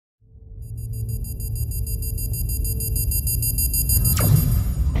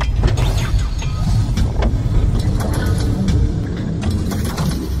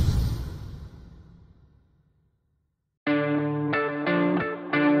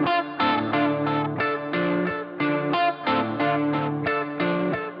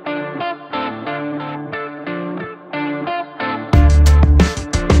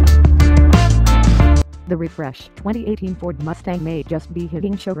refresh 2018 Ford Mustang may just be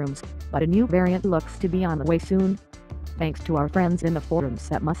hitting showrooms, but a new variant looks to be on the way soon. Thanks to our friends in the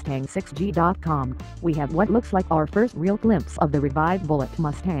forums at Mustang6g.com, we have what looks like our first real glimpse of the revived Bullitt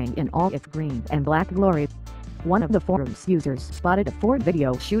Mustang in all its green and black glory. One of the forum's users spotted a Ford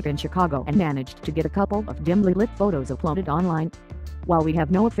video shoot in Chicago and managed to get a couple of dimly lit photos uploaded online. While we have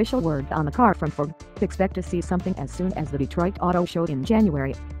no official word on the car from Ford, expect to see something as soon as the Detroit Auto Show in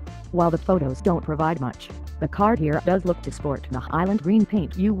January. While the photos don't provide much, the car here does look to sport the Highland Green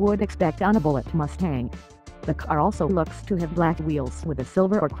paint you would expect on a Bullitt Mustang. The car also looks to have black wheels with a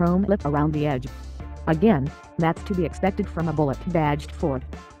silver or chrome lip around the edge. Again, that's to be expected from a Bullitt-badged Ford.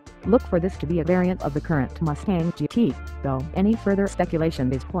 Look for this to be a variant of the current Mustang GT, though any further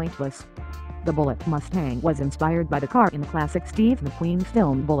speculation is pointless. The Bullitt Mustang was inspired by the car in the classic Steve McQueen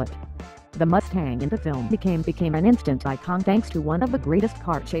film Bullitt. The Mustang in the film became an instant icon thanks to one of the greatest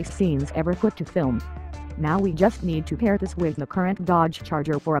car chase scenes ever put to film. Now we just need to pair this with the current Dodge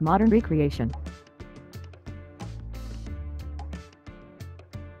Charger for a modern recreation.